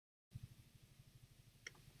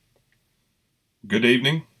Good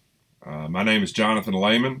evening. My name is Jonathan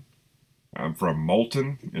Layman. I'm from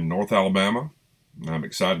Moulton in North Alabama. And I'm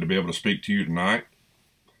excited to be able to speak to you tonight.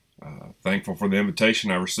 Thankful for the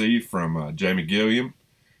invitation I received from Jamie Gilliam.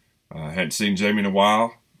 I hadn't seen Jamie in a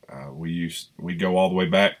while. We go all the way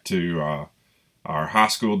back to our high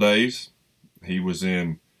school days. He was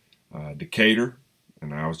in Decatur,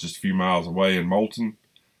 and I was just a few miles away in Moulton.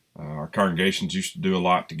 Our congregations used to do a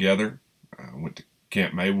lot together. Went to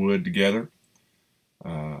Camp Maywood together.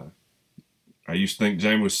 I used to think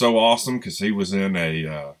Jamie was so awesome because he was in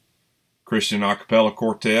a Christian a cappella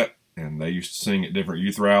quartet, and they used to sing at different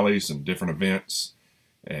youth rallies and different events,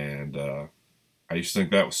 and I used to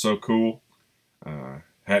think that was so cool.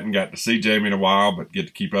 Hadn't got to see Jamie in a while, but get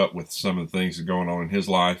to keep up with some of the things that are going on in his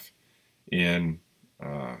life through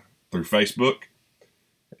Facebook,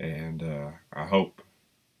 and I hope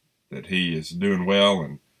that he is doing well,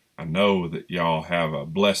 and I know that y'all have a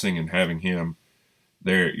blessing in having him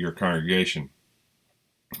there at your congregation.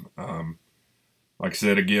 Like I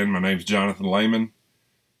said again, my name is Jonathan Layman.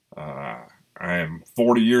 I am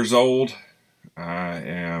 40 years old.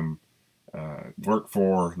 I work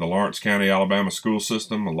for the Lawrence County, Alabama school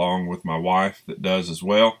system along with my wife that does as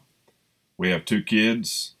well. We have 2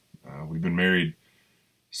 kids. We've been married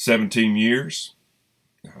 17 years.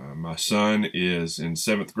 My son is in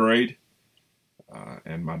 7th grade,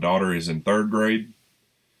 and my daughter is in 3rd grade.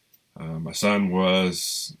 My son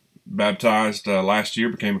was baptized last year,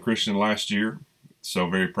 became a Christian last year. So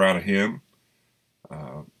very proud of him.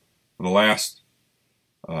 For the last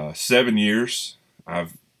 7 years,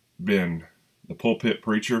 I've been the pulpit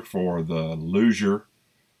preacher for the Loosier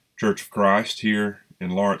Church of Christ here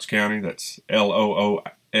in Lawrence County. That's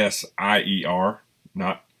Loosier,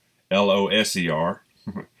 not Loser.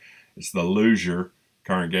 It's the Loosier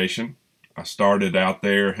congregation. I started out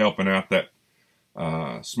there helping out that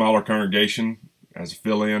smaller congregation as a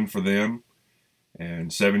fill-in for them,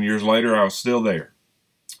 and 7 years later I was still there.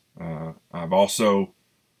 I've also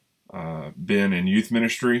been in youth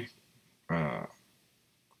ministry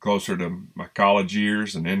closer to my college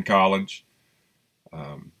years and in college.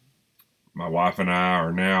 My wife and I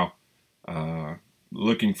are now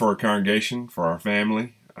looking for a congregation for our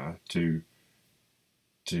family to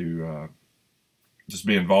just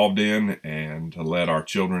be involved in, and to let our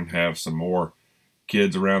children have some more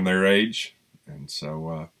kids around their age. And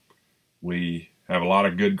so we have a lot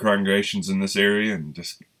of good congregations in this area, and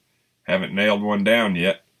just haven't nailed one down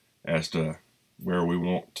yet as to where we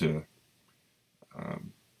want to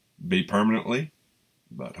be permanently,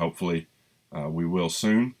 but hopefully we will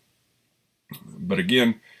soon. But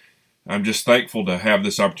again, I'm just thankful to have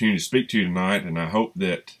this opportunity to speak to you tonight, and I hope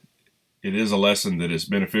that it is a lesson that is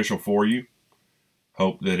beneficial for you.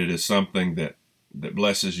 Hope that it is something that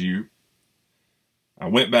blesses you. I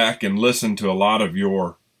went back and listened to a lot of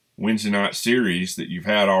your Wednesday night series that you've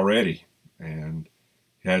had already, and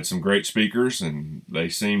you had some great speakers, and they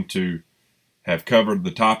seem to have covered the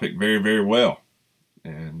topic very, very well.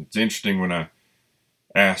 And it's interesting, when I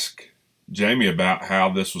asked Jamie about how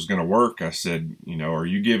this was going to work, I said, are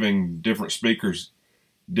you giving different speakers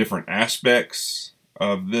different aspects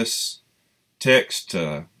of this text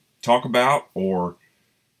to talk about, or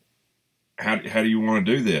how do you want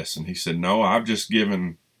to do this? And he said, no, I've just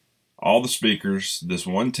given all the speakers this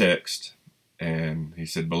one text. And he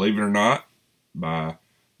said, believe it or not, by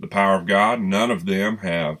the power of God, none of them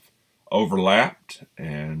have overlapped,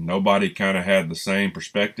 and nobody kind of had the same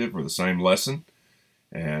perspective or the same lesson.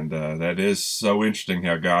 And that is so interesting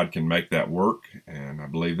how God can make that work. And I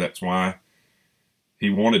believe that's why he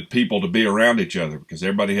wanted people to be around each other, because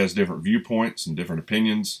everybody has different viewpoints and different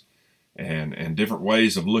opinions and different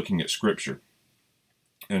ways of looking at Scripture.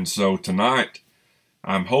 And so tonight,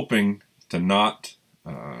 I'm hoping to not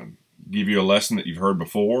give you a lesson that you've heard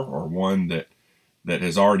before, or one that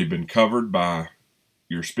has already been covered by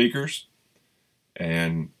your speakers.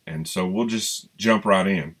 And so we'll just jump right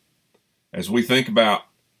in. As we think about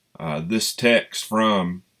this text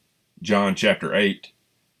from John chapter 8,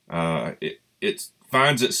 it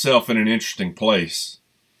finds itself in an interesting place.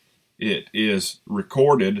 It is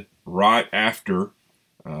recorded right after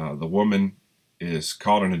the woman is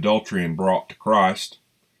caught in adultery and brought to Christ,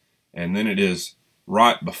 and then it is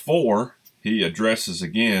right before he addresses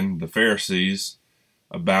again the Pharisees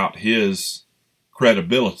about his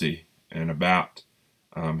credibility and about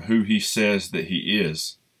who he says that he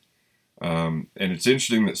is. And it's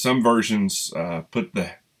interesting that some versions put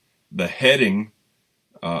the heading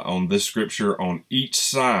on this scripture on each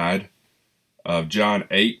side of John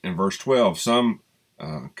 8 and verse 12. Some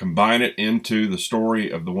combine it into the story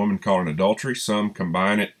of the woman caught in adultery. Some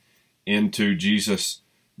combine it into Jesus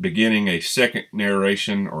beginning a second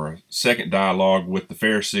narration or a second dialogue with the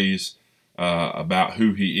Pharisees about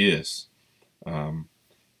who he is.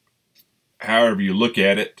 However you look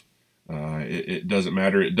at it, it doesn't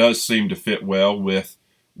matter. It does seem to fit well with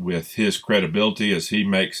his credibility as he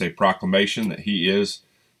makes a proclamation that he is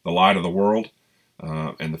the light of the world.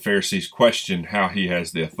 And the Pharisees question how he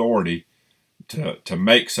has the authority to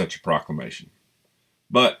make such a proclamation.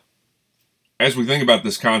 But as we think about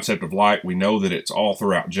this concept of light, we know that it's all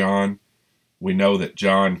throughout John. We know that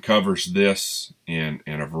John covers this in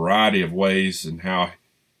a variety of ways, and how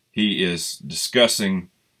he is discussing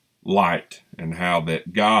light and how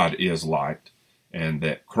that God is light, and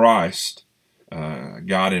that Christ,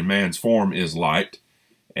 God in man's form, is light,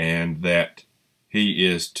 and that he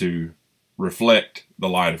is to reflect the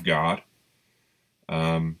light of God.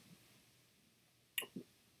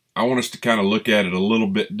 I want us to kind of look at it a little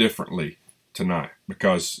bit differently tonight,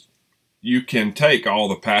 because you can take all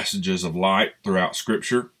the passages of light throughout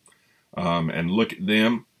Scripture and look at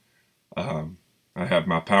them. I have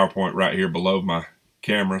my PowerPoint right here below my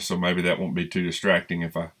camera, so maybe that won't be too distracting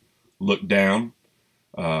if I look down.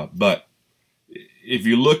 But if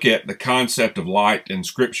you look at the concept of light in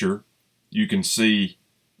Scripture, you can see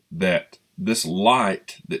that this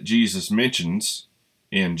light that Jesus mentions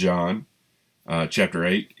in John chapter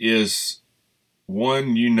 8 is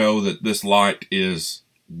one. You know that this light is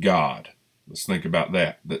God. Let's think about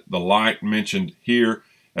that. That the light mentioned here,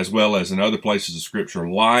 as well as in other places of Scripture,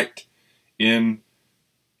 light in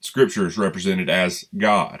Scripture is represented as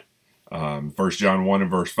God. 1 John 1 and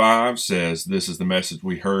verse 5 says, "This is the message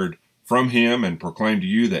we heard from him and proclaim to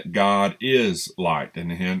you, that God is light,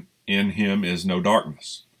 and in him is no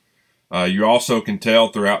darkness." You also can tell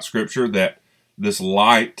throughout Scripture that this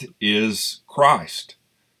light is Christ.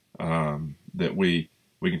 That we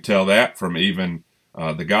can tell that from even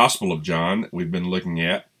the Gospel of John that we've been looking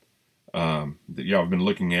at, that y'all have been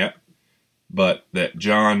looking at, but that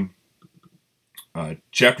John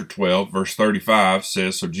chapter 12, verse 35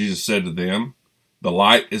 says, "So Jesus said to them, the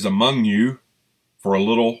light is among you for a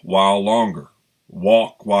little while longer.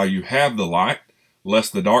 Walk while you have the light,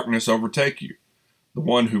 lest the darkness overtake you. The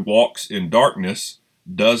one who walks in darkness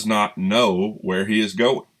does not know where he is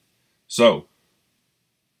going." So,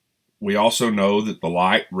 we also know that the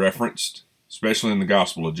light referenced, especially in the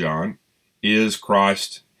Gospel of John, is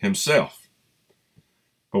Christ himself.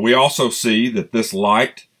 But we also see that this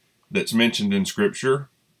light that's mentioned in Scripture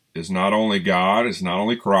is not only God, is not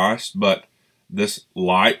only Christ, but this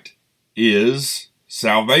light is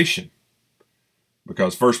salvation.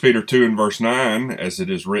 Because 1 Peter 2 and verse 9, as it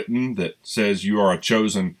is written, that says, "You are a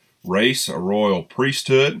chosen race, a royal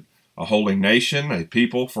priesthood, a holy nation, a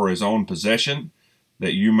people for his own possession,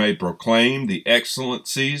 that you may proclaim the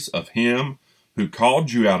excellencies of him who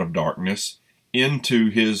called you out of darkness into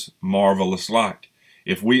his marvelous light."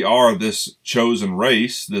 If we are this chosen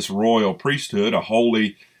race, this royal priesthood, a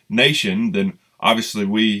holy nation, then obviously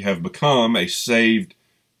we have become a saved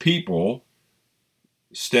people,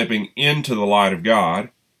 stepping into the light of God,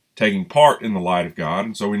 taking part in the light of God,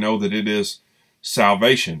 and so we know that it is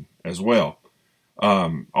salvation as well.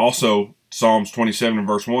 Also, Psalms 27 and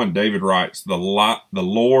verse 1, David writes, "The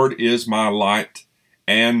Lord is my light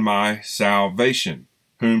and my salvation.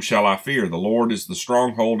 Whom shall I fear? The Lord is the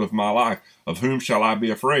stronghold of my life. Of whom shall I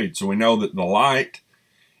be afraid?" So we know that the light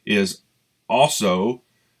is also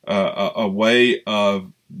a way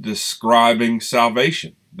of describing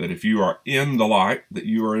salvation. That if you are in the light, that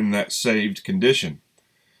you are in that saved condition.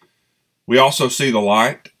 We also see the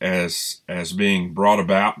light as being brought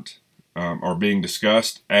about or being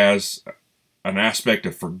discussed as an aspect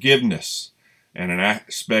of forgiveness and an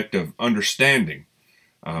aspect of understanding.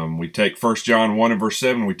 We take 1 John 1 and verse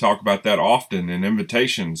 7, we talk about that often in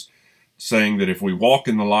invitations, saying that if we walk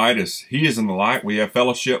in the light as he is in the light, we have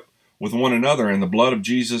fellowship with one another, and the blood of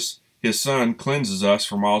Jesus, his Son, cleanses us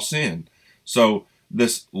from all sin. So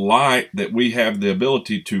this light that we have the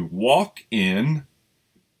ability to walk in,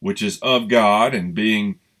 which is of God and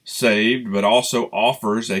being saved, but also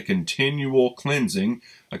offers a continual cleansing,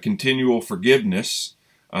 a continual forgiveness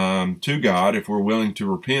to God if we're willing to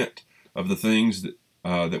repent of the things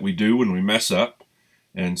that we do when we mess up.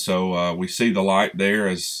 And so we see the light there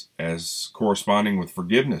as corresponding with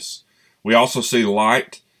forgiveness. We also see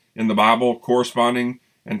light in the Bible corresponding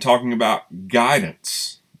and talking about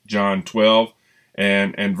guidance. John 12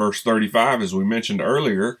 and verse 35, as we mentioned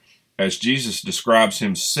earlier, as Jesus describes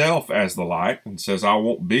himself as the light and says, "I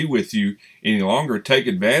won't be with you any longer." Take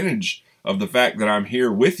advantage of the fact that I'm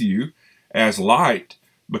here with you as light,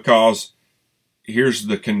 because here's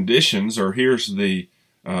the conditions, or here's the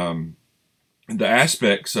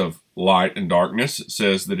aspects of light and darkness. It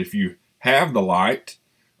says that if you have the light,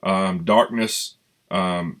 darkness,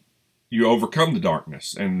 you overcome the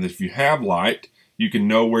darkness. And if you have light, you can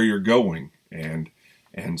know where you're going. And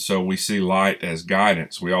so we see light as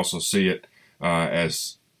guidance. We also see it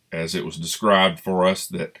as it was described for us,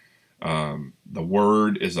 that the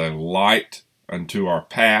Word is a light unto our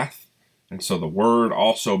path. And so the Word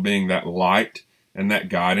also being that light and that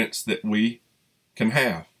guidance that we can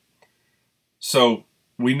have. So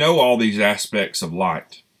we know all these aspects of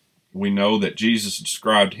light. We know that Jesus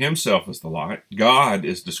described himself as the light. God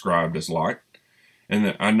is described as light. And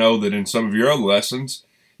that I know that in some of your other lessons,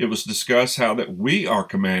 it was discussed how that we are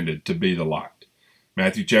commanded to be the light.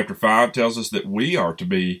 Matthew chapter 5 tells us that we are to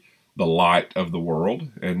be the light of the world,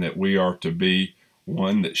 and that we are to be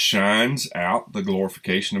one that shines out the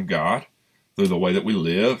glorification of God through the way that we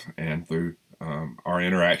live and through our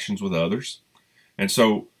interactions with others. And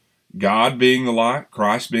so God being the light,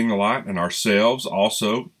 Christ being the light, and ourselves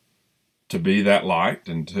also to be that light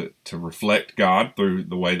and to reflect God through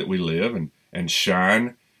the way that we live and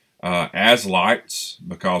shine as lights,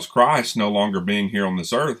 because Christ no longer being here on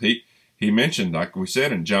this earth, he mentioned, like we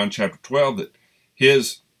said in John chapter 12, that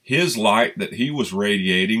his light that he was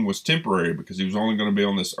radiating was temporary, because he was only going to be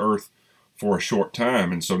on this earth for a short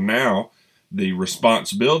time. And so now the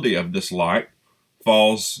responsibility of this light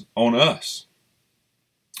falls on us.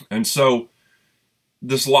 And so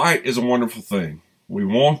this light is a wonderful thing. We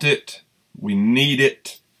want it. We need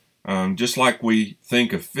it. Just like we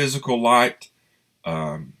think of physical light,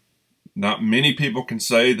 not many people can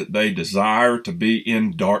say that they desire to be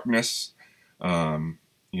in darkness.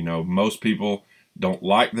 Most people don't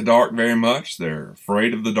like the dark very much. They're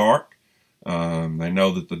afraid of the dark. They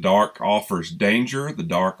know that the dark offers danger. The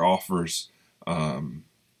dark offers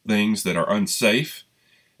things that are unsafe.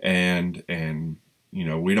 And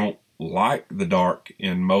we don't like the dark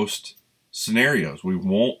in most scenarios. We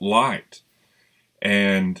want light.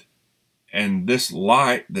 And this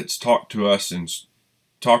light that's talked to us and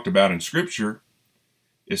talked about in Scripture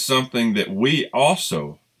is something that we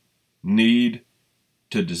also need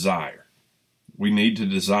to desire. We need to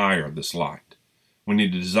desire this light. We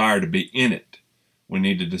need to desire to be in it. We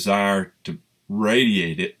need to desire to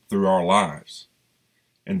radiate it through our lives.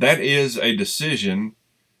 And that is a decision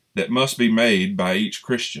that must be made by each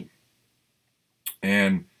Christian.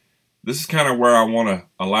 And this is kind of where I want to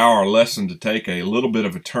allow our lesson to take a little bit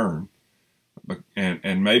of a turn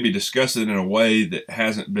and maybe discuss it in a way that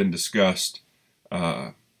hasn't been discussed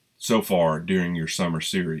so far during your summer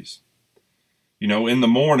series. In the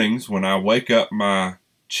mornings when I wake up my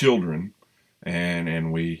children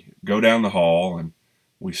and we go down the hall and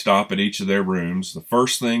we stop at each of their rooms, the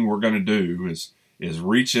first thing we're going to do is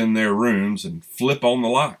reach in their rooms and flip on the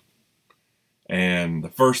light. And the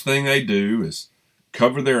first thing they do is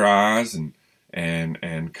cover their eyes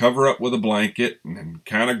and cover up with a blanket and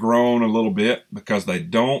kind of groan a little bit, because they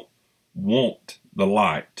don't want the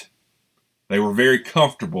light. They were very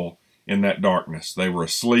comfortable in that darkness. They were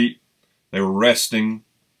asleep. They were resting.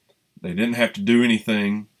 They didn't have to do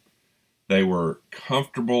anything. They were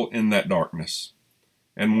comfortable in that darkness.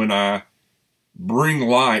 And when I bring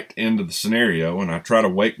light into the scenario and I try to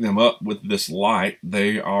wake them up with this light,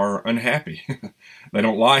 they are unhappy. They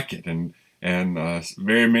don't like it. And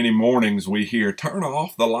very many mornings we hear, "Turn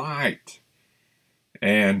off the light."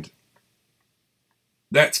 And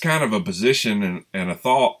that's kind of a position and a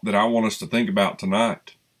thought that I want us to think about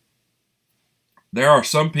tonight. There are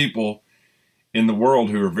some people in the world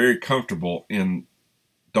who are very comfortable in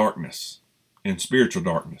darkness, in spiritual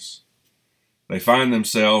darkness. They find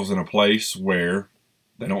themselves in a place where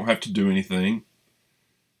they don't have to do anything.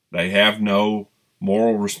 They have no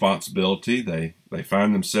moral responsibility. They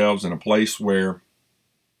find themselves in a place where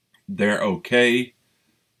they're okay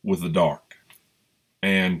with the dark.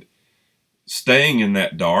 And staying in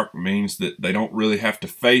that dark means that they don't really have to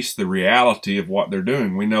face the reality of what they're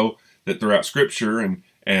doing. We know that throughout Scripture,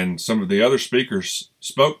 and some of the other speakers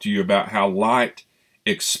spoke to you about how light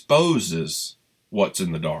exposes what's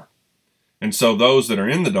in the dark. And so those that are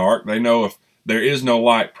in the dark, they know if there is no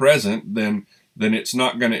light present, then it's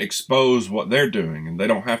not going to expose what they're doing, and they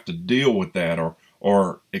don't have to deal with that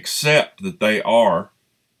or accept that they are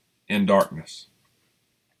in darkness.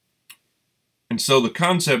 And so the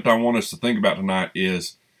concept I want us to think about tonight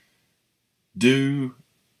is, do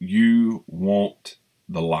you want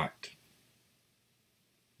the light?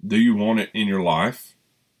 Do you want it in your life?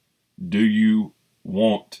 Do you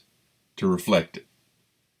want to reflect it?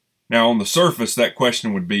 Now, on the surface, that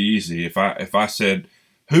question would be easy. If I said,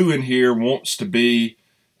 who in here wants to be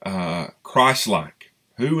Christ-like?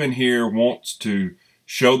 Who in here wants to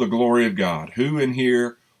show the glory of God? Who in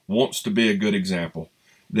here wants to be a good example,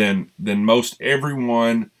 then most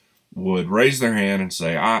everyone would raise their hand and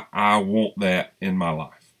say, I want that in my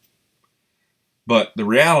life. But the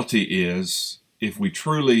reality is, if we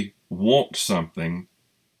truly want something,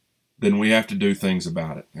 then we have to do things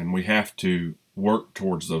about it, and we have to work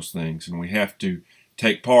towards those things, and we have to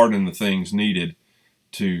take part in the things needed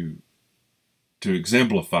to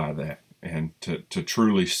exemplify that, and to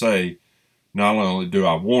truly say, not only do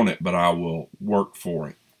I want it, but I will work for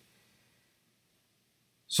it.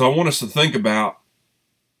 So I want us to think about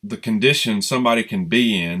the condition somebody can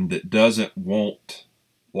be in that doesn't want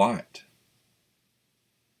light.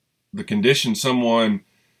 The condition someone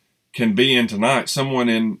can be in tonight, someone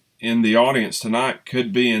in the audience tonight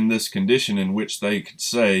could be in this condition in which they could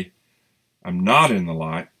say, I'm not in the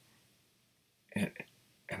light, and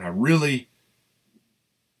I really,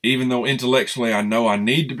 even though intellectually I know I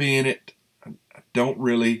need to be in it, I don't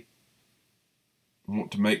really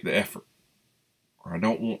want to make the effort, or I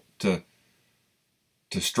don't want to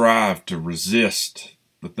strive to resist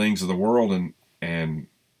the things of the world, and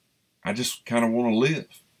I just kind of want to live.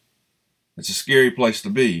 It's a scary place to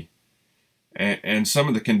be. And some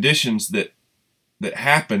of the conditions that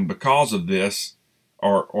happen because of this,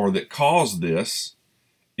 or that cause this,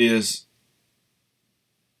 is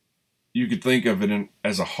you could think of it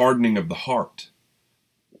as a hardening of the heart.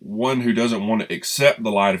 One who doesn't want to accept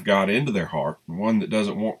the light of God into their heart, one that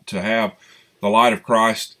doesn't want to have the light of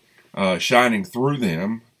Christ shining through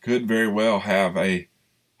them, could very well have a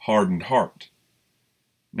hardened heart.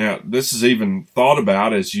 Now, this is even thought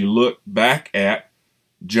about as you look back at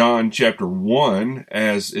John chapter 1,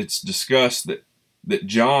 as it's discussed that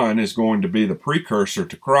John is going to be the precursor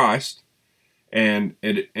to Christ. And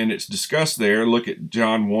it's discussed there. Look at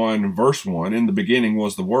John 1, verse 1. In the beginning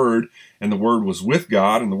was the Word, and the Word was with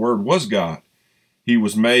God, and the Word was God. He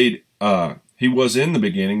was made, he was in the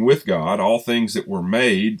beginning with God. All things that were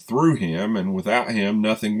made through him, and without him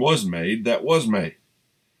nothing was made that was made.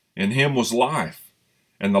 In him was life,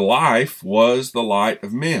 and the life was the light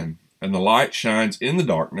of men. And the light shines in the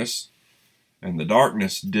darkness, and the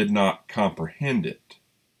darkness did not comprehend it.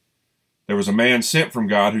 There was a man sent from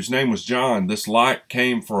God whose name was John. This light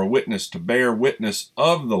came for a witness, to bear witness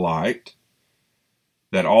of the light,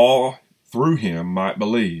 that all through him might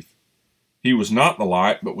believe. He was not the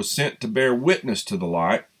light, but was sent to bear witness to the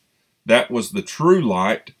light. That was the true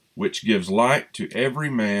light, which gives light to every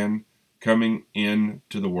man coming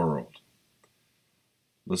into the world.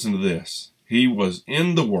 Listen to this. He was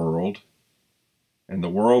in the world, and the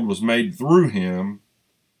world was made through him,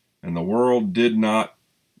 and the world did not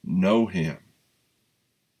know him.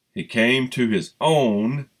 He came to his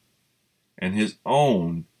own, and his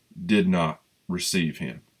own did not receive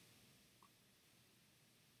him.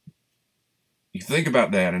 You think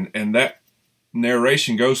about that, and that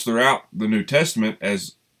narration goes throughout the New Testament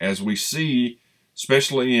as we see,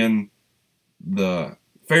 especially in the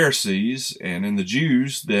Pharisees and in the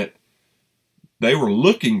Jews, that they were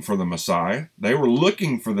looking for the Messiah. They were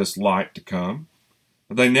looking for this light to come,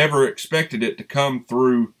 but they never expected it to come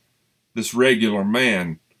through this regular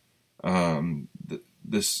man,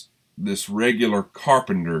 this regular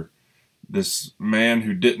carpenter, this man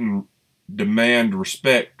who didn't demand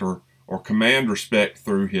respect or command respect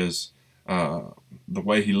through his the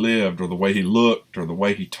way he lived, or the way he looked, or the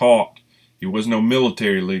way he taught. He was no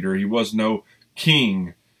military leader. He was no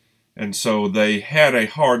king, and so they had a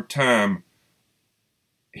hard time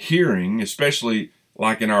hearing, especially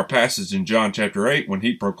like in our passage in John chapter 8, when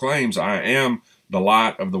he proclaims, I am the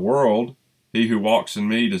light of the world. He who walks in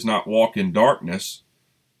me does not walk in darkness,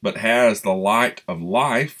 but has the light of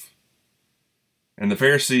life. And the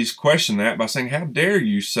Pharisees question that by saying, how dare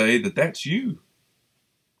you say that that's you?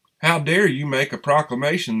 How dare you make a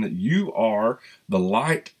proclamation that you are the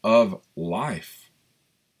light of life?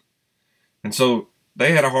 And so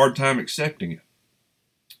they had a hard time accepting it.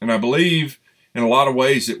 And I believe in a lot of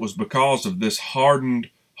ways it was because of this hardened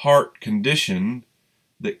heart condition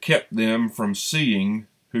that kept them from seeing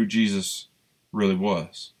who Jesus really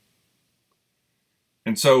was.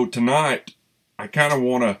 And so tonight, I kind of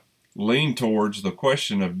want to lean towards the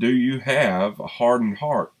question of, do you have a hardened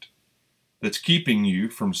heart that's keeping you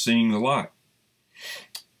from seeing the light?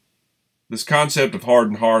 This concept of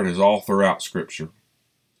hardened heart is all throughout Scripture.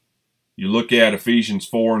 You look at Ephesians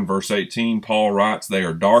 4 and verse 18, Paul writes, they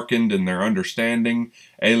are darkened in their understanding,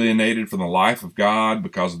 alienated from the life of God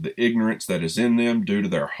because of the ignorance that is in them due to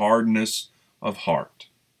their hardness of heart.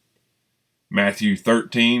 Matthew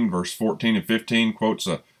 13, verse 14 and 15 quotes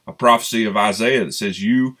a prophecy of Isaiah that says,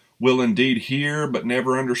 you will indeed hear but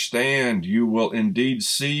never understand. You will indeed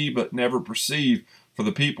see but never perceive, for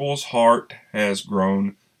the people's heart has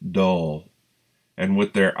grown dull. And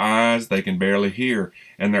with their eyes they can barely hear,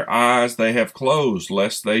 and their eyes they have closed,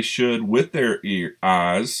 lest they should with their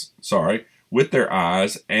eyes,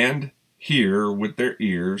 and hear with their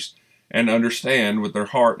ears, and understand with their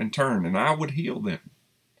heart, and turn, and I would heal them.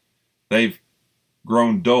 They've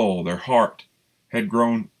grown dull. Their heart had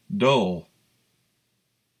grown dull.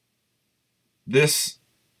 This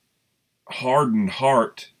hardened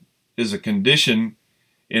heart is a condition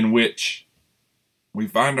in which we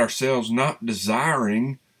find ourselves not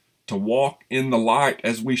desiring to walk in the light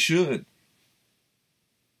as we should.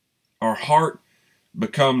 Our heart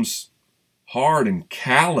becomes hard and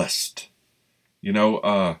calloused.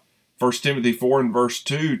 1 Timothy 4 and verse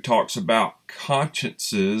 2 talks about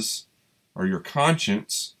consciences, or your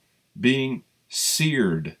conscience, being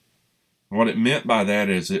seared. And what it meant by that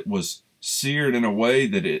is it was seared in a way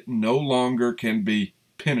that it no longer can be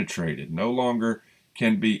penetrated, no longer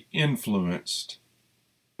can be influenced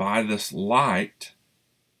by this light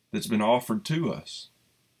that's been offered to us.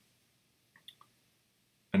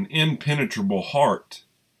 An impenetrable heart,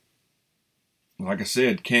 like I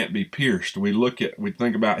said, can't be pierced. We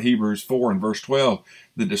think about Hebrews 4 and verse 12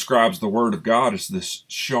 that describes the Word of God as this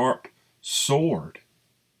sharp sword.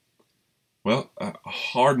 Well, a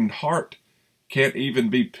hardened heart can't even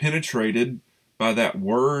be penetrated by that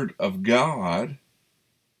Word of God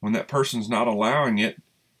when that person's not allowing it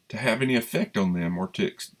to have any effect on them or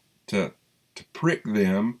to prick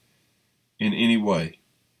them in any way.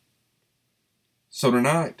 So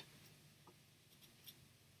tonight,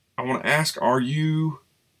 I want to ask, are you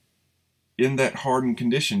in that hardened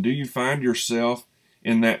condition? Do you find yourself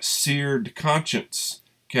in that seared conscience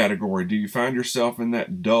category? Do you find yourself in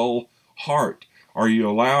that dull heart? Are you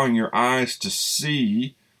allowing your eyes to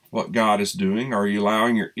see what God is doing? Are you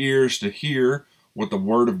allowing your ears to hear what the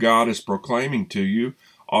Word of God is proclaiming to you?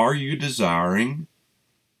 Are you desiring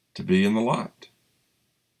to be in the light?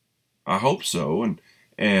 I hope so,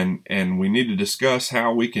 and we need to discuss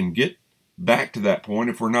how we can get back to that point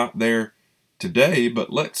if we're not there today,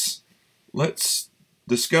 but let's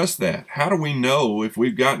discuss that. How do we know if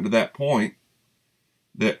we've gotten to that point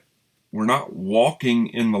that we're not walking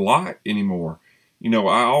in the light anymore?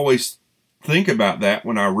 I always think about that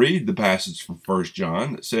when I read the passage from 1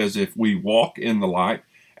 John that says, if we walk in the light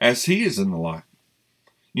as He is in the light.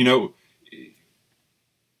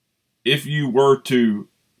 If you were to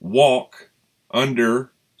walk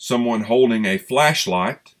under someone holding a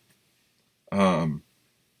flashlight,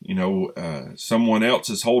 someone else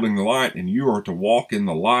is holding the light and you are to walk in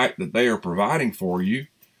the light that they are providing for you,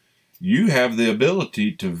 you have the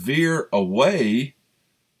ability to veer away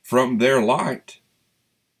from their light,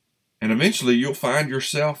 and eventually you'll find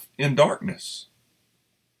yourself in darkness.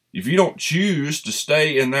 If you don't choose to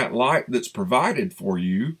stay in that light that's provided for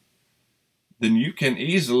you, then you can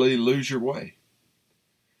easily lose your way.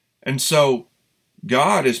 And so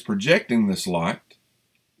God is projecting this light.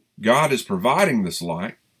 God is providing this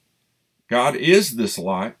light. God is this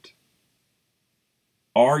light.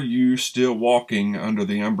 Are you still walking under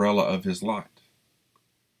the umbrella of His light?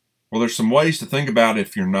 Well, there's some ways to think about it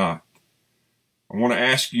if you're not. I want to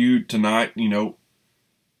ask you tonight, do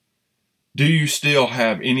you still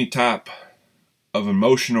have any type of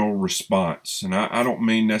emotional response? And I don't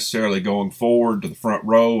mean necessarily going forward to the front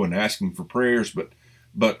row and asking for prayers,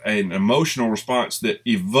 but an emotional response that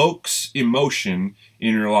evokes emotion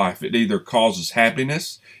in your life. It either causes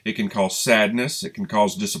happiness, it can cause sadness, it can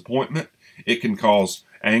cause disappointment, it can cause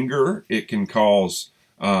anger, it can cause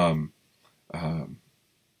a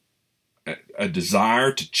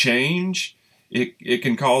desire to change. It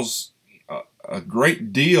can cause a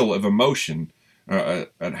great deal of emotion.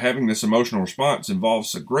 Having this emotional response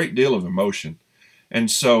involves a great deal of emotion. And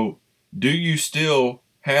so, do you still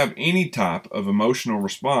have any type of emotional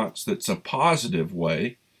response that's in a positive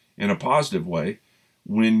way,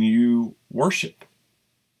 when you worship?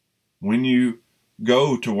 When you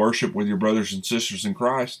go to worship with your brothers and sisters in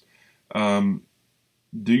Christ,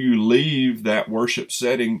 do you leave that worship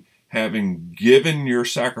setting having given your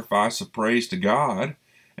sacrifice of praise to God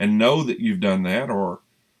and know that you've done that, or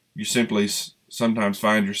you simply sometimes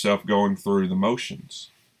find yourself going through the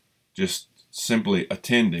motions, just simply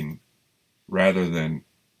attending rather than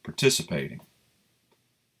participating?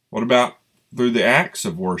 What about through the acts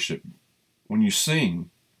of worship when you sing?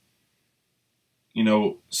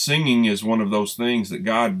 Singing is one of those things that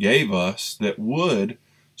God gave us that would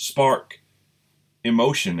spark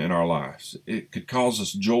emotion in our lives. It could cause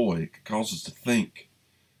us joy. It could cause us to think.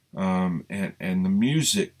 And the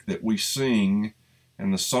music that we sing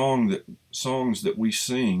and the songs that we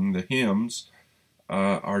sing, the hymns,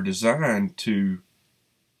 are designed to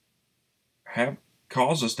have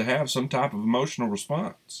cause us to have some type of emotional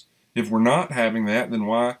response. If we're not having that, then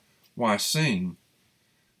why sing?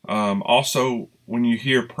 Also, when you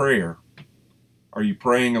hear prayer, are you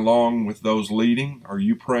praying along with those leading? Are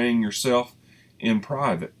you praying yourself in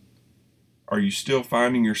private? Are you still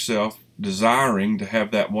finding yourself desiring to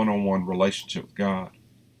have that one-on-one relationship with God?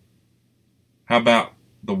 How about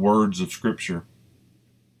the words of Scripture?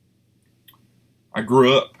 I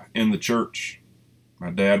grew up in the church.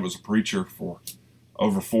 My dad was a preacher for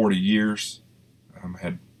over 40 years. I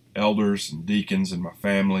had elders and deacons in my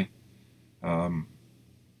family,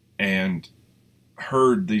 and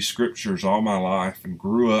heard these scriptures all my life and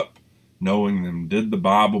grew up knowing them. Did the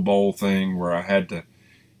Bible Bowl thing where I had to,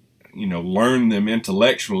 learn them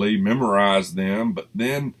intellectually, memorize them, but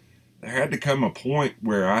then there had to come a point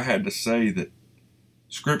where I had to say that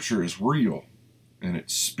Scripture is real and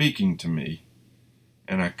it's speaking to me,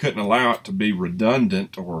 and I couldn't allow it to be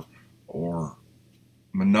redundant or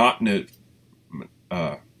monotonous,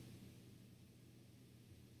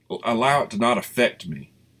 allow it to not affect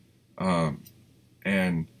me.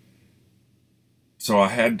 And so I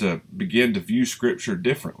had to begin to view Scripture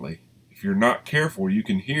differently. If you're not careful, you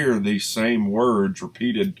can hear these same words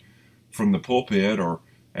repeated from the pulpit or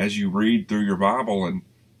as you read through your Bible and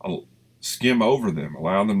skim over them,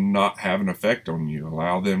 allow them to not have an effect on you,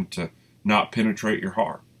 allow them to not penetrate your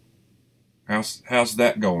heart. How's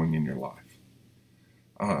that going in your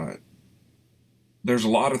life? There's a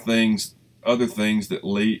lot of things, other things that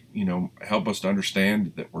help us to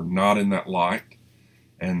understand that we're not in that light,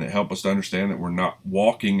 and that help us to understand that we're not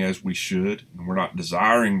walking as we should, and we're not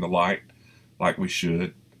desiring the light like we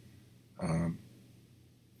should. I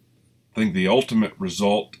think the ultimate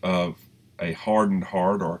result of a hardened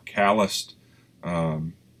heart or a calloused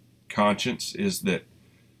conscience is that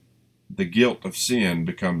the guilt of sin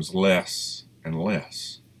becomes less and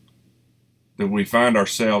less. That we find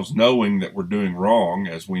ourselves knowing that we're doing wrong,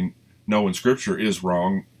 as we know in Scripture is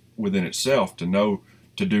wrong within itself, to know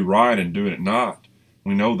to do right and doing it not.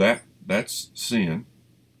 We know that that's sin.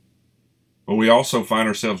 But we also find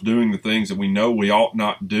ourselves doing the things that we know we ought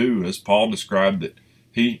not do, as Paul described that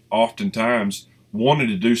he oftentimes wanted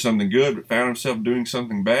to do something good but found himself doing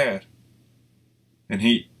something bad. And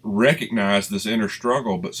he recognized this inner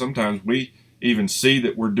struggle, but sometimes we even see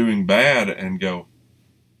that we're doing bad and go,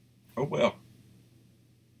 oh well.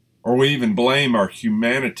 Or we even blame our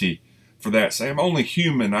humanity for that. Say, I'm only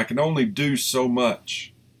human, I can only do so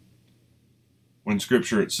much. When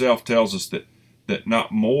Scripture itself tells us that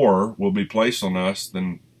not more will be placed on us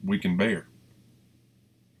than we can bear.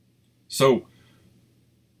 So,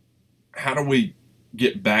 how do we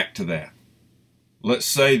get back to that? Let's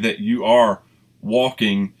say that you are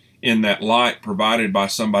walking in that light provided by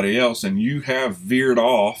somebody else and you have veered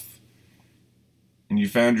off and you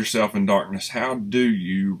found yourself in darkness. How do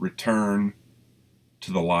you return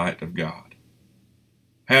to the light of God?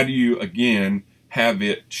 How do you again have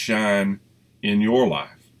it shine in your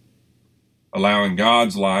life, allowing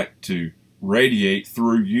God's light to radiate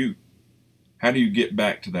through you? How do you get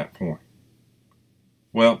back to that point?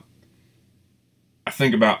 Well, I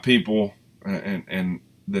think about people and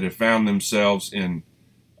that have found themselves in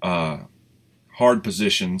hard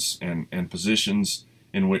positions and positions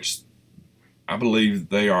in which I believe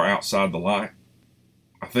they are outside the light.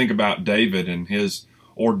 I think about David and his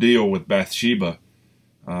ordeal with Bathsheba,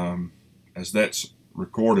 as that's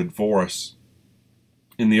recorded for us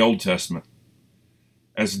in the Old Testament.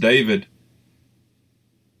 As David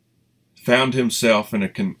found himself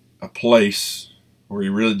in a place where he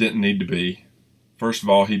really didn't need to be. First of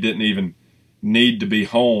all, he didn't even need to be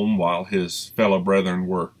home while his fellow brethren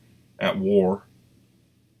were at war.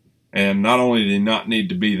 And not only did he not need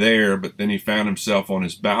to be there, but then he found himself on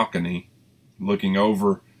his balcony looking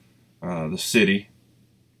over the city,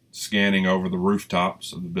 scanning over the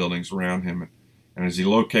rooftops of the buildings around him. And as he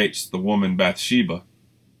locates the woman Bathsheba,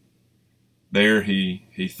 there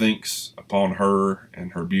he thinks upon her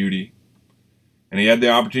and her beauty. And he had the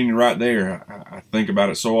opportunity right there. I think about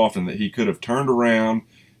it so often that he could have turned around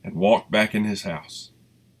and walked back in his house.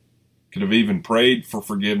 Could have even prayed for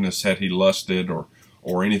forgiveness had he lusted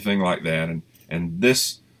or anything like that. And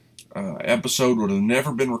this episode would have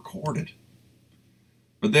never been recorded.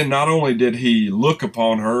 But then not only did he look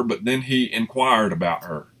upon her, but then he inquired about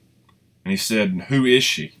her. And he said, who is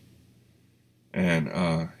she?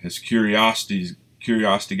 And his curiosity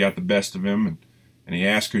got the best of him, and he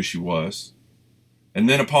asked who she was. And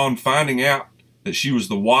then upon finding out that she was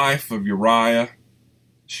the wife of Uriah,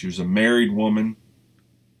 she was a married woman,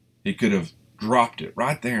 he could have dropped it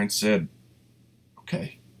right there and said,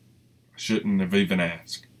 okay, I shouldn't have even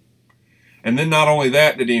asked. And then not only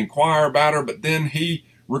that did he inquire about her, but then he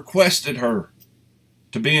requested her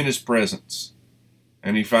to be in his presence.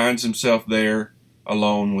 And he finds himself there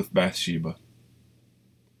alone with Bathsheba.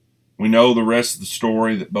 We know the rest of the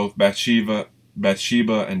story, that both Bathsheba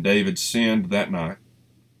and David sinned that night.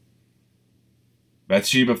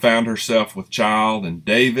 Bathsheba found herself with child, and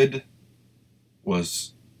David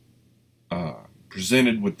was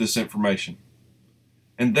presented with this information.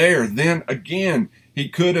 And there, then again, he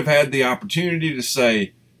could have had the opportunity to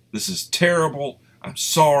say, this is terrible, I'm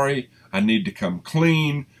sorry, I need to come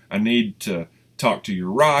clean, I need to talk to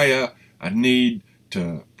Uriah, I need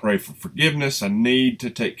to pray for forgiveness, I need to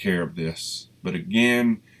take care of this. But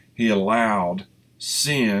again, he allowed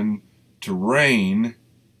sin to reign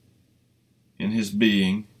in his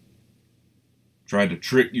being, tried to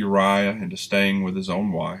trick Uriah into staying with his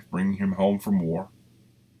own wife, bringing him home from war,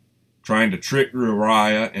 trying to trick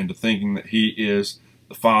Uriah into thinking that he is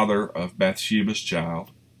the father of Bathsheba's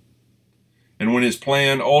child. And when his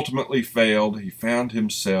plan ultimately failed, he found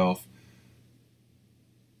himself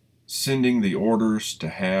sending the orders to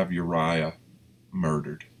have Uriah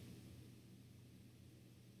murdered.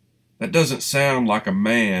 That doesn't sound like a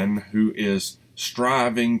man who is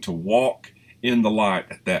striving to walk in the light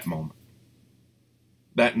at that moment.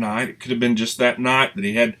 That night, it could have been just that night that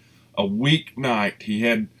he had a weak night. He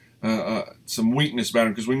had some weakness about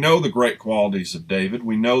him, because we know the great qualities of David.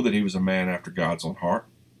 We know that he was a man after God's own heart.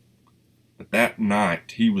 But that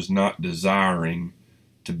night, he was not desiring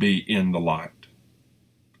to be in the light.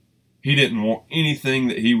 He didn't want anything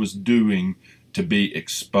that he was doing to be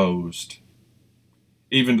exposed.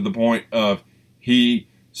 Even to the point of he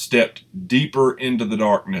stepped deeper into the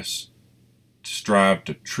darkness to strive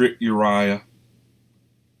to trick Uriah,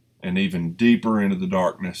 and even deeper into the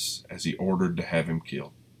darkness as he ordered to have him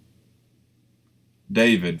killed.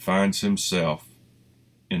 David finds himself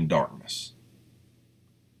in darkness.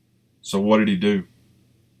 So what did he do?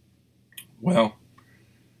 Well,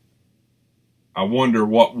 I wonder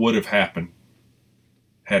what would have happened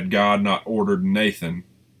had God not ordered Nathan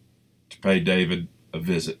to pay David a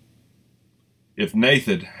visit. If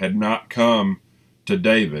Nathan had not come to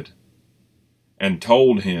David and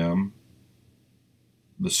told him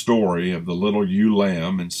the story of the little ewe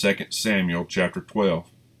lamb in 2 Samuel chapter 12.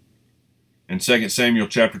 In 2 Samuel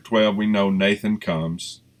chapter 12, we know Nathan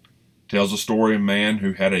comes, tells a story of a man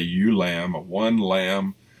who had a ewe lamb, a one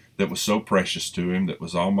lamb that was so precious to him, that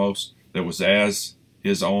was as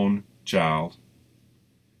his own child,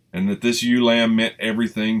 and that this ewe lamb meant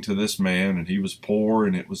everything to this man, and he was poor,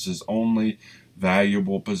 and it was his only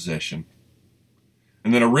valuable possession.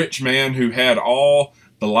 And then a rich man who had all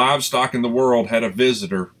the livestock in the world had a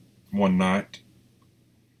visitor one night.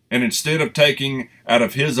 And instead of taking out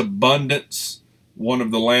of his abundance one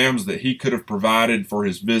of the lambs that he could have provided for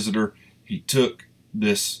his visitor, he took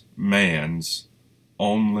this man's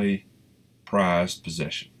only prized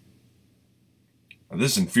possession. Now,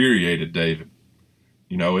 this infuriated David.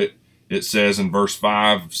 You know, it says in verse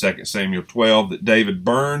 5 of 2 Samuel 12 that David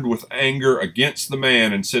burned with anger against the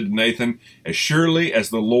man and said to Nathan, "As surely as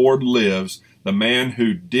the Lord lives, the man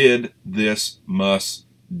who did this must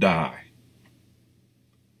die."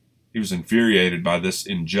 He was infuriated by this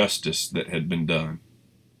injustice that had been done.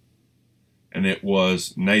 And it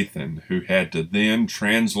was Nathan who had to then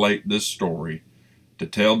translate this story to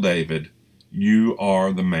tell David, "You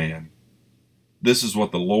are the man. This is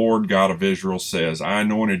what the Lord God of Israel says. I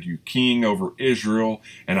anointed you king over Israel,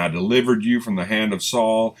 and I delivered you from the hand of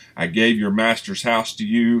Saul. I gave your master's house to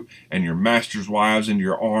you, and your master's wives into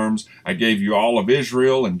your arms. I gave you all of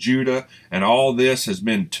Israel and Judah, and all this has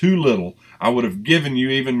been too little. I would have given you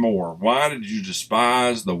even more. Why did you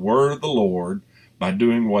despise the word of the Lord by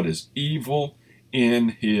doing what is evil in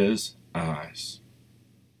his eyes?"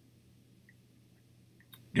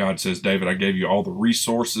 God says, "David, I gave you all the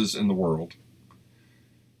resources in the world.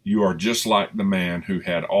 You are just like the man who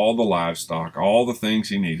had all the livestock, all the things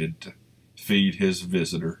he needed to feed his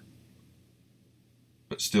visitor,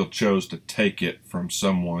 but still chose to take it from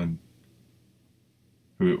someone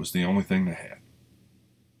who it was the only thing they had."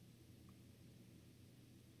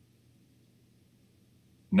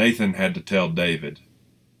 Nathan had to tell David,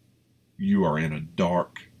 "You are in a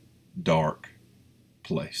dark, dark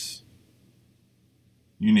place.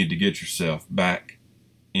 You need to get yourself back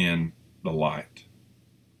in the light.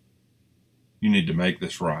 You need to make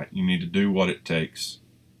this right. You need to do what it takes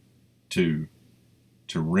to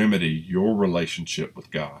remedy your relationship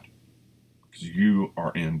with God, because you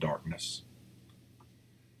are in darkness."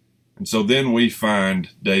 And so then we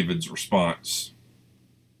find David's response.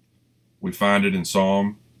 We find it in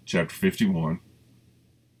Psalm chapter 51,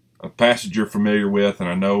 a passage you're familiar with, and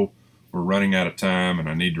I know we're running out of time and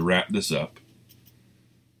I need to wrap this up.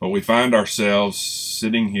 But we find ourselves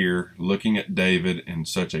sitting here looking at David in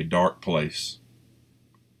such a dark place.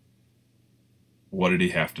 What did he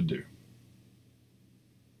have to do?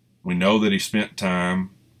 We know that he spent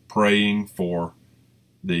time praying for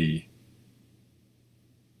the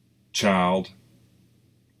child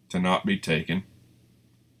to not be taken.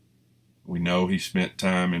 We know he spent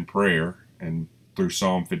time in prayer, and through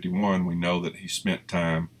Psalm 51, we know that he spent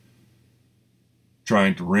time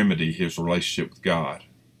trying to remedy his relationship with God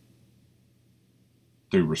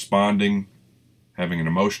through responding, having an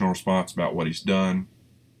emotional response about what he's done,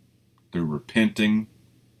 through repenting,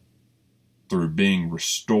 through being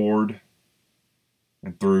restored,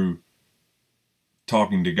 and through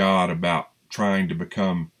talking to God about trying to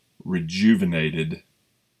become rejuvenated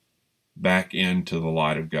back into the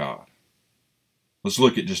light of God. Let's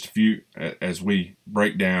look at just a few as we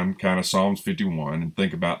break down kind of Psalms 51 and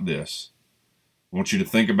think about this. I want you to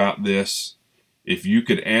think about this. If you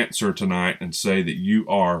could answer tonight and say that you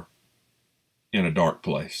are in a dark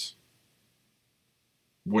place,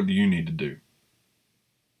 what do you need to do?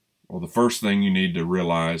 Well, the first thing you need to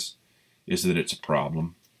realize is that it's a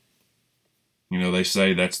problem. You know, they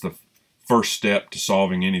say that's the first step to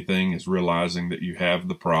solving anything is realizing that you have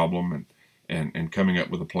the problem and coming up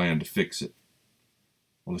with a plan to fix it.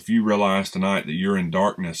 Well, if you realize tonight that you're in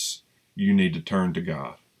darkness, you need to turn to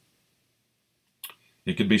God.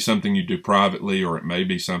 It could be something you do privately, or it may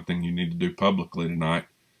be something you need to do publicly tonight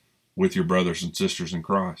with your brothers and sisters in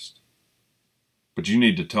Christ. But you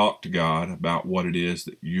need to talk to God about what it is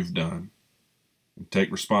that you've done and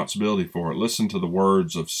take responsibility for it. Listen to the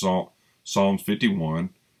words of Psalms 51,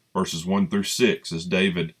 verses 1 through 6, as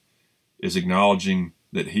David is acknowledging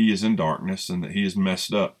that he is in darkness and that he is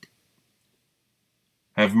messed up.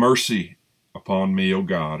 Have mercy upon me, O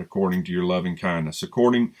God, according to your loving kindness.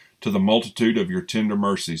 According to the multitude of your tender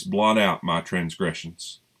mercies, blot out my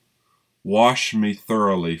transgressions. Wash me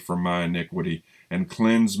thoroughly from my iniquity and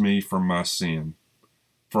cleanse me from my sin.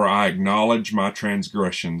 For I acknowledge my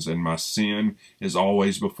transgressions, and my sin is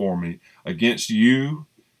always before me. Against you,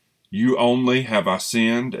 you only have I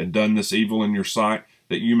sinned and done this evil in your sight,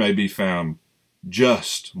 that you may be found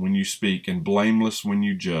just when you speak and blameless when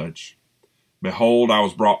you judge. Behold, I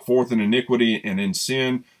was brought forth in iniquity, and in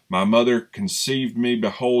sin my mother conceived me.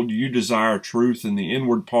 Behold, you desire truth in the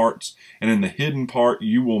inward parts, and in the hidden part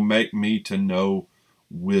you will make me to know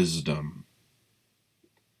wisdom.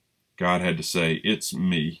 God had to say, it's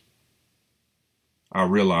me. I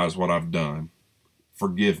realize what I've done.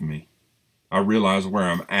 Forgive me. I realize where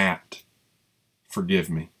I'm at. Forgive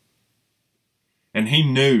me. And he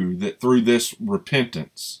knew that through this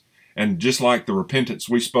repentance, and just like the repentance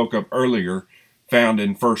we spoke of earlier, found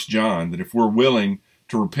in 1 John, that if we're willing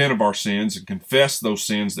to repent of our sins and confess those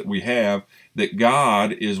sins that we have, that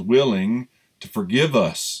God is willing to forgive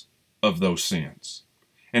us of those sins.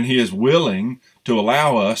 And he is willing to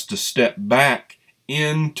allow us to step back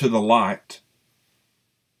into the light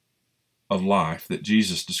of life that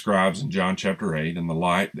Jesus describes in John chapter 8, and the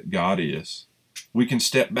light that God is. We can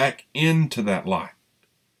step back into that light.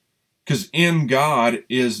 Because in God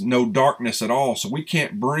is no darkness at all. So we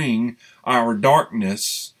can't bring our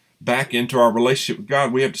darkness back into our relationship with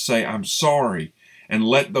God. We have to say, I'm sorry, and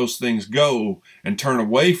let those things go and turn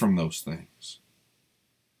away from those things.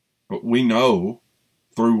 But we know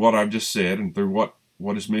through what I've just said and through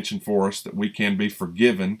what is mentioned for us that we can be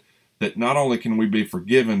forgiven, that not only can we be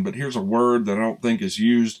forgiven, but here's a word that I don't think is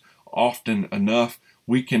used often enough,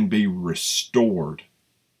 we can be restored,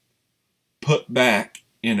 put back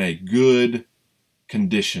in a good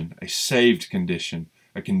condition, a saved condition,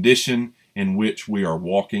 a condition in which we are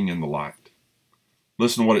walking in the light.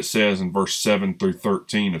 Listen to what it says in verse 7 through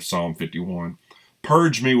 13 of Psalm 51.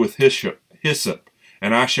 Purge me with hyssop,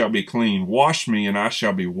 and I shall be clean. Wash me, and I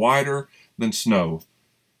shall be whiter than snow.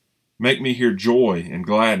 Make me hear joy and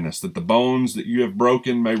gladness, that the bones that you have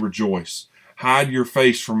broken may rejoice. Hide your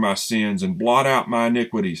face from my sins, and blot out my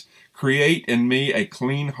iniquities. Create in me a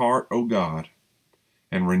clean heart, O God,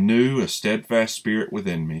 and renew a steadfast spirit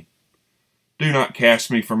within me. Do not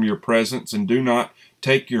cast me from your presence, and do not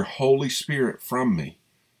take your Holy Spirit from me.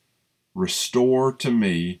 Restore to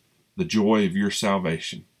me the joy of your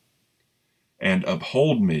salvation, and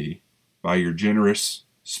uphold me by your generous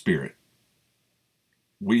spirit.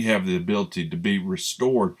 We have the ability to be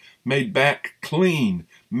restored, made back clean,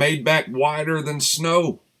 made back whiter than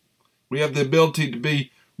snow. We have the ability to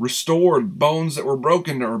be restored. Bones that were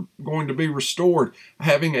broken are going to be restored.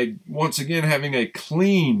 Once again, having a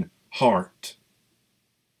clean heart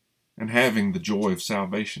and having the joy of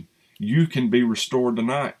salvation. You can be restored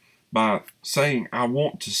tonight. by saying, I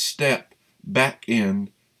want to step back in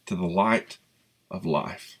to the light of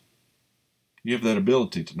life. You have that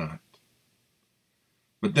ability tonight.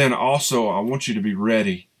 But then also, I want you to be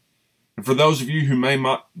ready. And for those of you who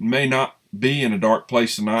may not be in a dark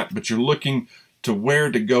place tonight, but you're looking to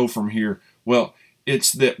where to go from here, well,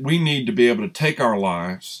 it's that we need to be able to take our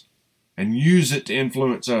lives and use it to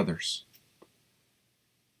influence others.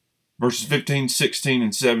 Verses 15, 16,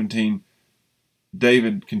 and 17,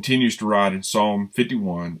 David continues to write in Psalm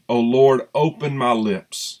 51, O Lord, open my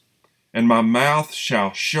lips, and my mouth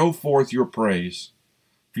shall show forth your praise.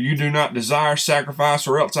 For you do not desire sacrifice,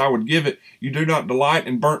 or else I would give it. You do not delight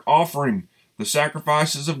in burnt offering. The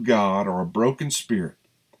sacrifices of God are a broken spirit,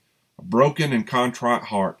 a broken and contrite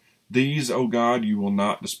heart. These, O God, you will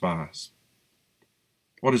not despise.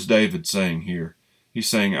 What is David saying here? He's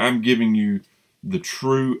saying, I'm giving you the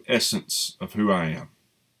true essence of who I am.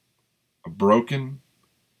 A broken,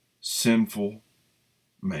 sinful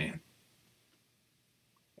man.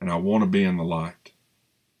 And I want to be in the light.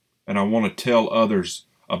 And I want to tell others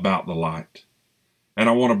about the light. And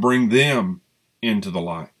I want to bring them into the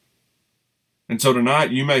light. And so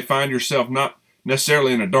tonight you may find yourself not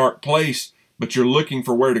necessarily in a dark place, but you're looking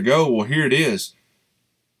for where to go. Well, here it is.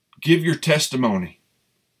 Give your testimony.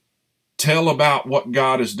 Tell about what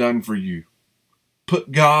God has done for you.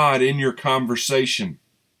 Put God in your conversation.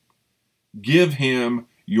 Give Him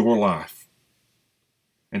your life.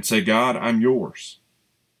 And say, God, I'm yours.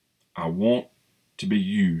 I want to be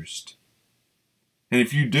used. And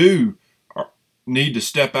if you do need to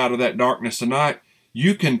step out of that darkness tonight,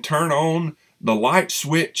 you can turn on the light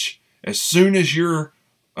switch as soon as you're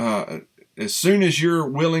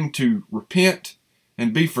willing to repent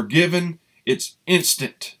and be forgiven. It's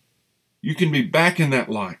instant. You can be back in that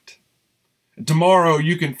light. And tomorrow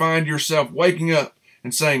you can find yourself waking up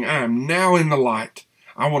and saying, I am now in the light.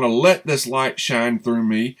 I want to let this light shine through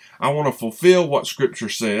me. I want to fulfill what Scripture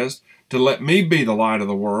says, to let me be the light of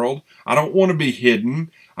the world. I don't want to be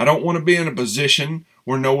hidden. I don't want to be in a position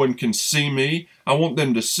where no one can see me. I want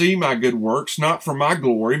them to see my good works, not for my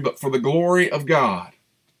glory, but for the glory of God.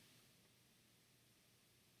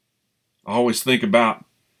 I always think about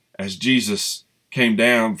as Jesus came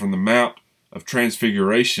down from the Mount of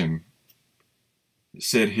Transfiguration, it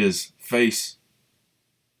said his face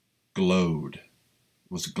glowed,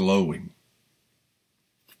 was glowing.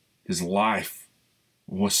 His life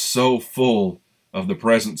was so full of the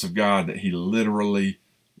presence of God that he literally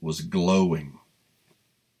was glowing.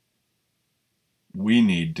 We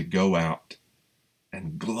need to go out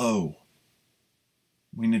and glow.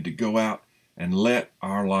 We need to go out and let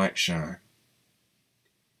our light shine.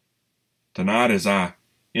 Tonight, as I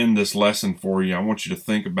end this lesson for you, I want you to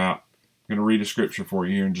think about, I'm going to read a scripture for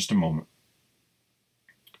you here in just a moment.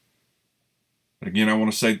 But again, I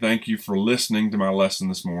want to say thank you for listening to my lesson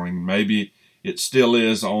this morning. Maybe it still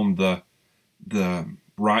is on the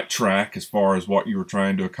right track as far as what you were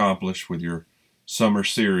trying to accomplish with your summer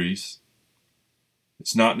series.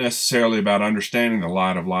 It's not necessarily about understanding the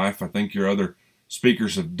light of life. I think your other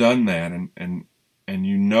speakers have done that, and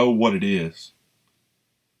you know what it is.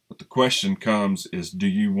 But the question comes is, do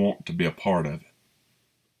you want to be a part of it?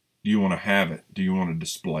 Do you want to have it? Do you want to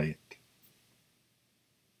display it?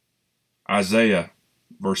 Isaiah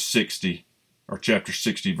verse 60, or chapter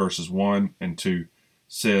 60, verses 1 and 2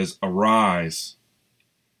 says, Arise,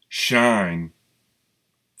 shine,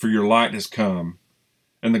 for your light has come,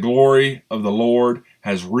 and the glory of the Lord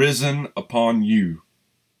has risen upon you.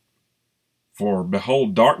 For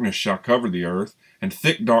behold, darkness shall cover the earth, and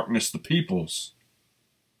thick darkness the peoples.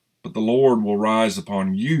 But the Lord will rise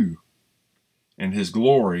upon you, and his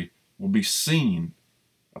glory will be seen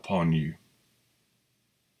upon you.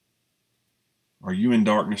 Are you in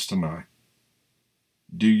darkness tonight?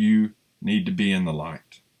 Do you need to be in the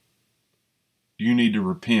light? Do you need to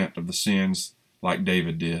repent of the sins like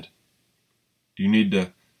David did? Do you need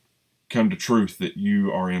to come to truth that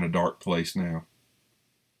you are in a dark place now?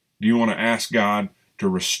 Do you want to ask God to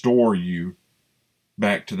restore you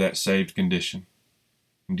back to that saved condition?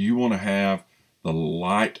 And do you want to have the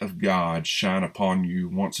light of God shine upon you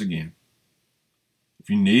once again? If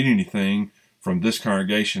you need anything from this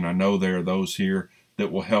congregation, I know there are those here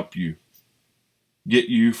that will help you, get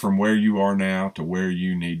you from where you are now to where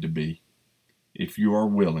you need to be. If you are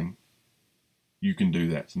willing, you can do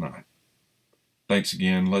that tonight. Thanks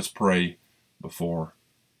again. Let's pray before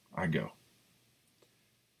I go.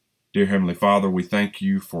 Dear Heavenly Father, we thank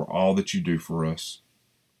you for all that you do for us.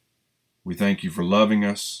 We thank you for loving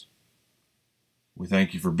us. We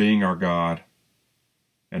thank you for being our God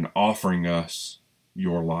and offering us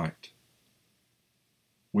your light.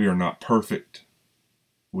 We are not perfect.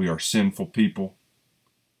 We are sinful people.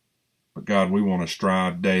 But God, we want to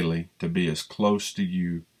strive daily to be as close to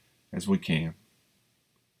you as we can.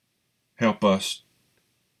 Help us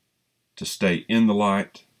to stay in the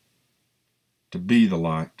light, to be the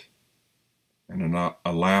light, and to not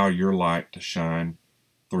allow your light to shine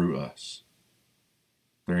through us.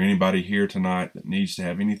 If there anybody here tonight that needs to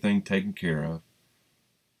have anything taken care of,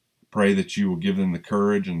 pray that you will give them the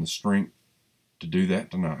courage and the strength to do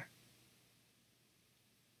that tonight.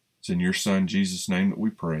 It's in your Son, Jesus' name, that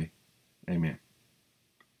we pray. Amen.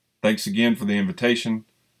 Thanks again for the invitation.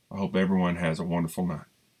 I hope everyone has a wonderful night.